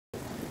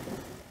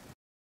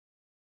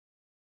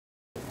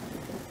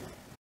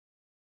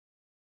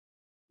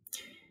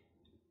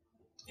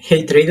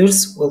Hey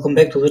traders, welcome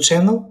back to the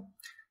channel.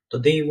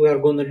 Today we are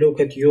going to look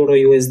at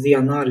EURUSD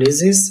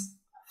analysis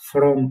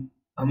from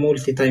a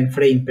multi-time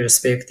frame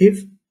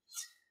perspective.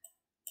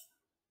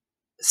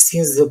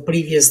 Since the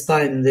previous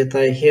time that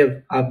I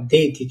have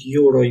updated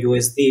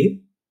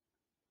EURUSD,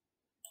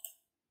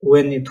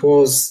 when it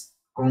was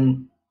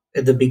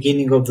at the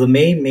beginning of the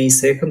May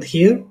 2nd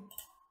here,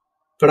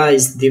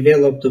 price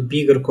developed a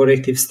bigger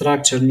corrective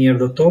structure near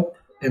the top,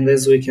 and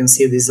as we can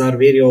see, these are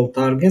very old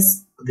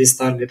targets. This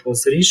target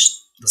was reached,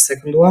 the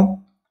second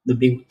one, the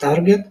big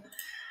target.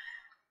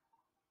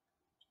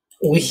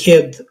 We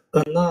had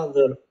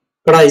another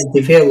price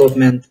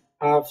development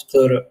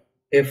after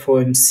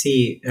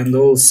FOMC and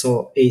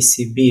also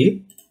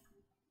ACB,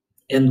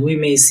 and we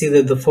may see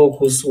that the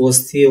focus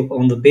was still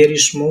on the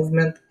bearish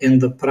movement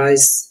and the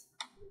price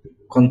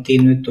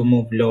continued to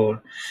move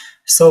lower.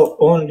 So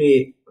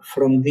only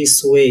from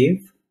this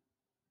wave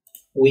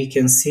we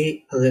can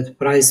see that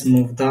price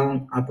moved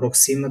down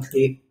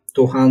approximately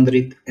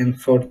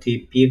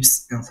 240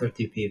 pips and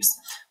 30 pips.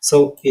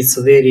 So it's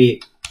a very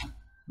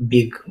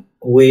big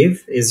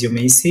wave, as you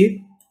may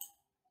see.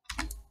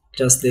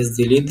 Just let's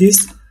delete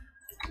this.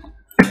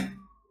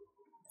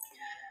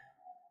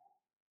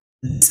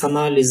 This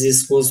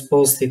analysis was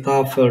posted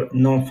after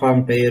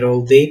non-farm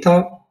payroll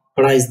data.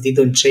 Price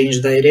didn't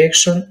change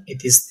direction.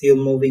 It is still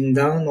moving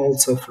down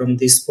also from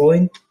this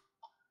point,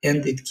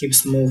 and it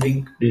keeps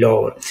moving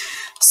lower.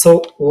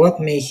 So what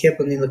may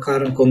happen in the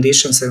current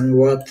conditions and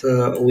what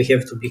we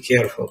have to be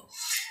careful.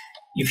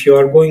 If you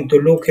are going to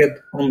look at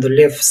on the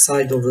left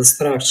side of the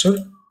structure,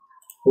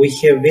 we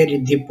have very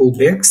deep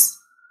pullbacks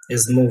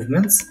as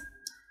movements,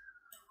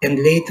 and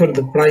later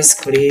the price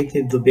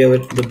created the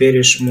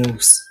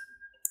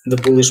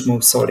bullish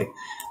moves, sorry.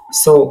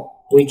 So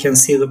we can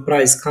see the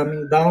price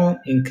coming down,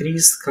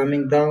 increased,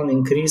 coming down,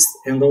 increased,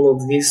 and all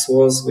of this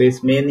was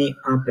with many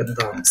up and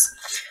downs.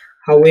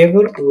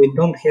 However, we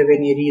don't have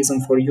any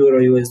reason for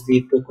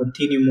EURUSD to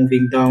continue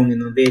moving down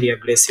in a very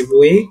aggressive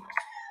way.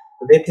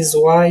 That is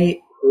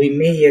why we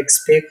may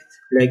expect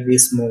like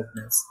these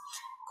movements.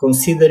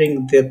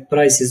 Considering that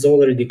price is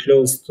already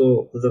close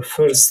to the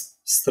first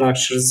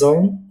structure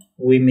zone,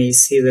 we may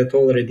see that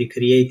already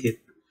created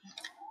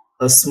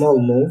a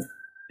small move.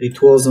 It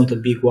wasn't a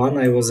big one.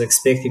 I was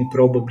expecting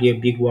probably a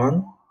big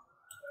one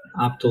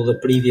up to the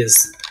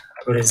previous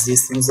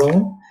resistance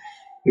zone.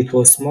 It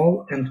was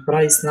small, and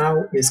price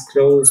now is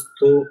close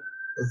to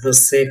the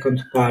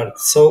second part.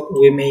 So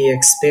we may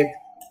expect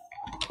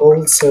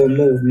also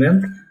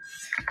movement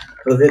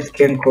that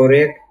can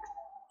correct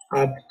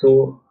up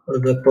to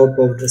the top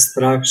of the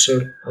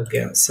structure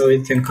again. So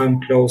it can come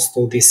close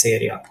to this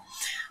area.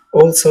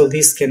 Also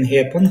this can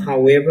happen.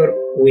 However,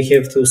 we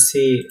have to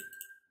see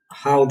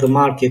how the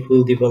market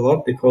will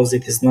develop because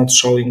it is not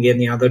showing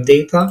any other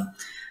data.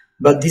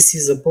 But this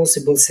is a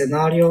possible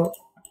scenario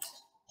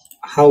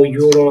how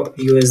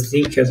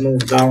EURUSD can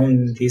move down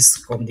in these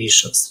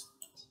conditions.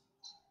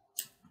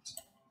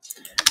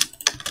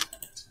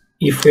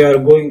 If we are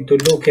going to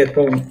look at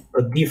on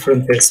a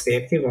different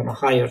perspective, on a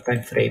higher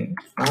time frame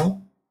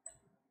now,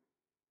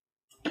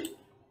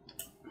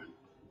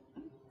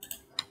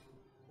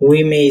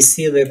 we may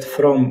see that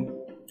from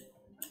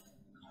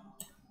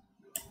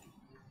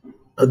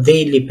a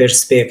daily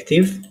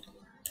perspective,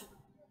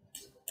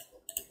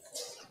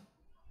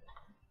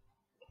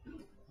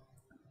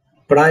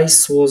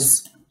 price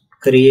was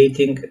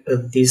creating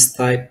this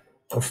type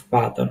of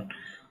pattern.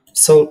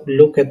 So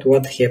look at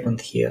what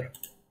happened here.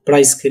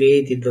 Price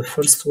created the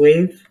first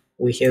wave,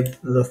 we had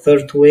the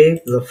third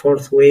wave, the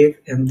fourth wave,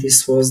 and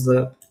this was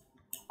the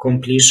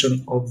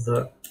completion of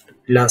the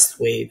last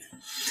wave.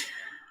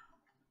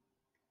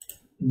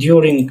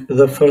 During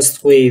the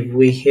first wave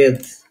we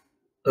had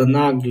an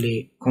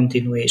ugly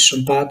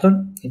continuation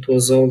pattern. It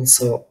was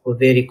also a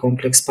very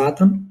complex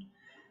pattern.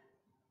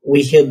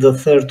 We had the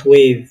third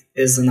wave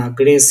as an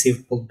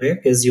aggressive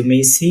pullback, as you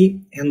may see,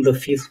 and the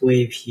fifth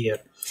wave here.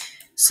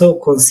 So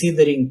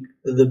considering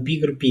the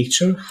bigger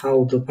picture,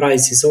 how the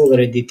price is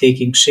already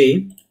taking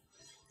shape,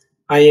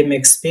 I am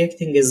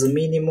expecting as a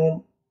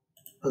minimum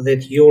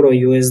that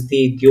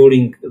EURUSD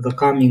during the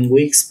coming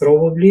weeks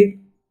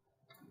probably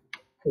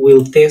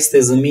will test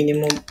as a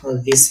minimum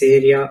this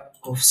area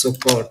of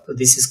support.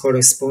 This is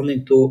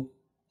corresponding to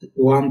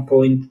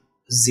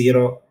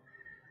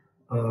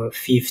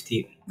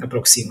 1.050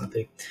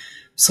 approximately.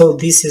 So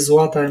this is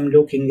what I'm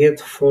looking at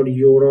for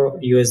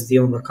EURUSD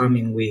on the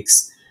coming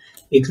weeks.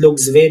 It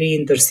looks very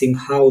interesting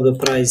how the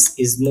price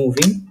is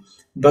moving,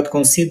 but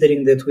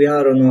considering that we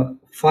are on a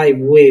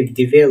 5-wave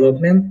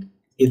development,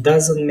 it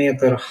doesn't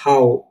matter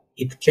how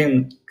it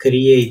can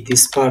create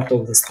this part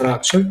of the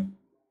structure.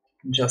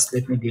 Just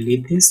let me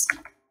delete this.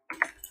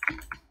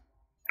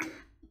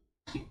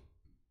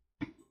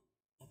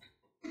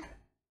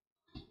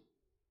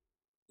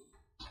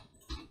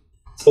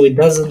 So it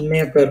doesn't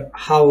matter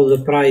how the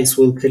price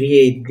will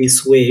create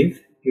this wave.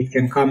 It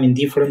can come in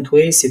different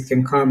ways. It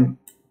can come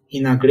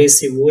in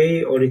aggressive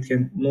way or it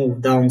can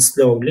move down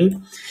slowly.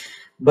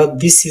 But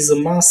this is a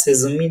must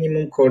as a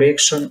minimum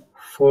correction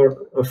for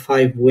a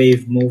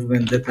 5-wave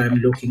movement that I'm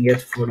looking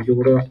at for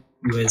Euro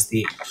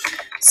USD.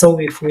 So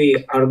if we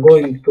are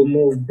going to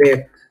move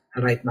back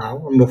right now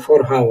on the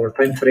 4-hour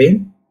time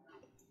frame,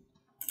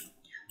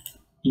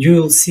 you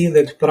will see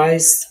that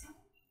price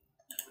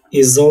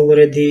is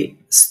already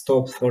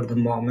stopped for the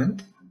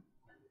moment.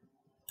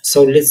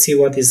 So let's see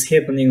what is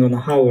happening on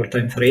a hour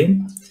time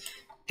frame,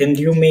 and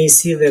you may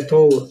see that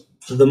all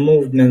the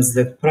movements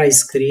that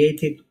price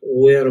created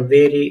were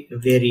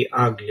very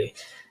ugly.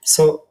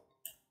 So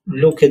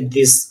look at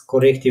this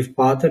corrective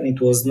pattern. It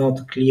was not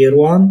a clear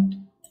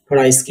one.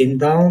 Price came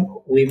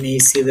down. We may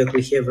see that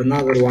we have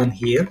another one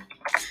here.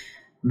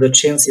 The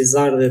chances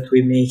are that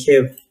we may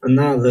have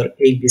another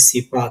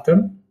ABC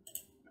pattern.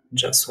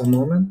 Just one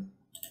moment.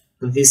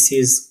 This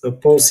is a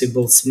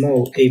possible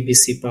small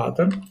ABC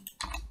pattern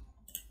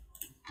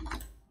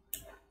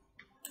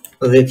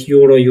that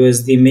Euro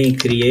USD may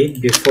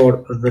create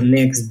before the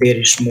next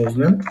bearish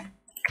movement,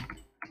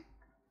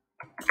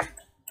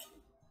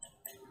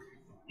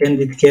 and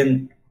it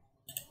can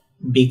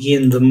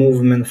begin the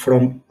movement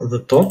from the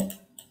top.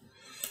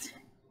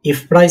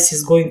 If price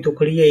is going to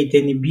create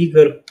any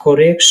bigger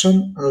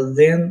correction,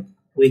 then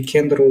we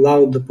can rule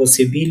out the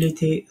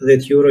possibility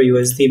that Euro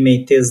USD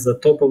may test the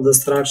top of the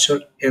structure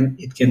and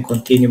it can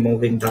continue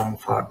moving down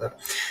further.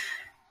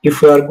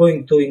 If we are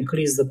going to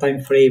increase the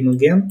time frame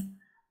again,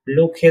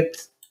 look at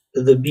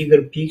the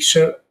bigger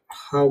picture,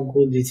 how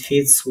good it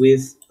fits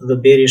with the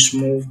bearish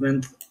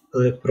movement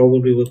that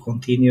probably will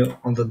continue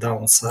on the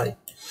downside.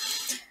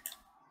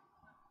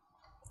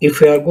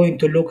 If we are going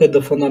to look at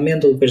the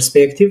fundamental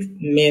perspective,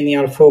 many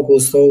are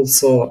focused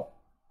also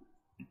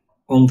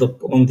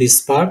on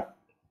this part.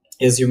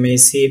 As you may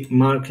see,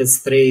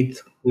 markets trade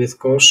with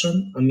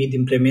caution amid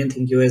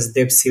implementing US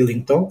debt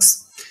ceiling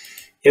talks.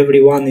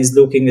 Everyone is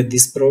looking at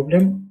this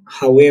problem.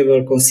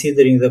 However,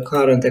 considering the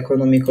current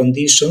economic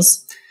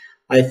conditions,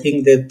 I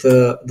think that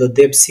the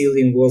debt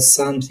ceiling was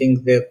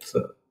something that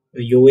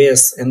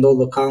US and all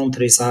the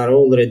countries are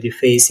already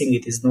facing.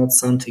 It is not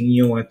something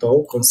new at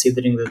all,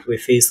 considering that we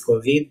faced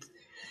COVID.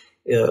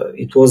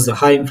 It was the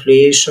high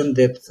inflation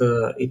that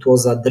it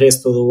was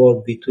addressed to the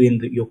war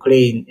between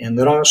Ukraine and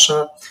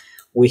Russia.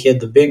 We had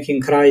the banking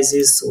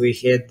crisis, we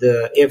had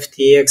the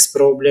FTX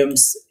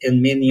problems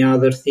and many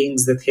other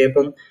things that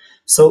happened.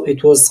 So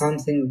it was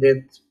something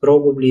that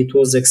probably it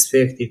was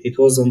expected, it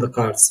was on the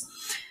cards.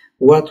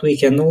 What we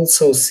can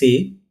also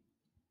see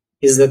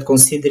is that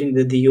considering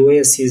that the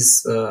US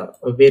is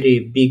a very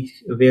big,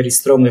 very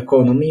strong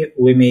economy,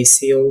 we may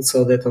see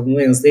also that on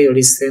Wednesday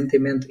risk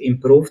sentiment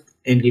improved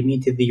and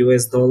limited the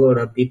US dollar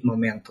a bit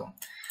momentum.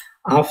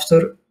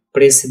 After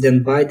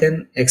President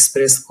Biden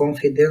expressed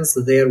confidence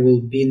there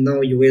will be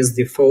no US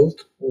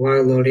default,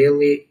 while a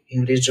rally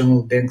in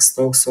regional bank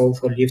stocks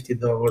also lifted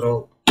the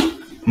overall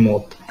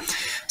mood.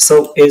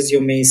 So as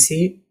you may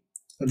see,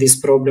 this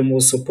problem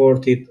was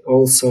supported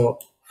also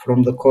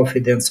from the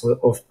confidence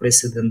of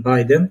President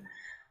Biden.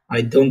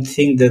 I don't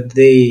think that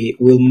they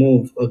will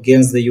move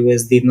against the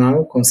USD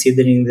now,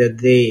 considering that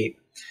they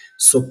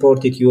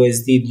supported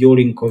USD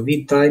during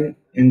COVID time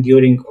and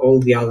during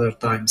all the other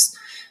times.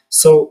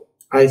 So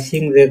I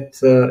think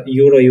that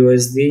Euro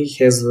USD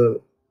has a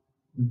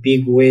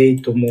big way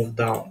to move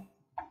down.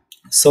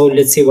 So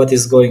let's see what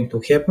is going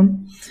to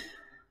happen.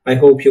 I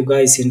hope you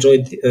guys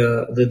enjoyed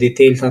the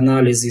detailed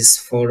analysis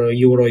for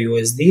Euro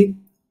USD.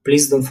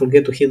 Please don't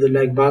forget to hit the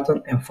like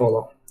button and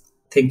follow.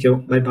 Thank you.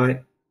 Bye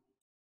bye.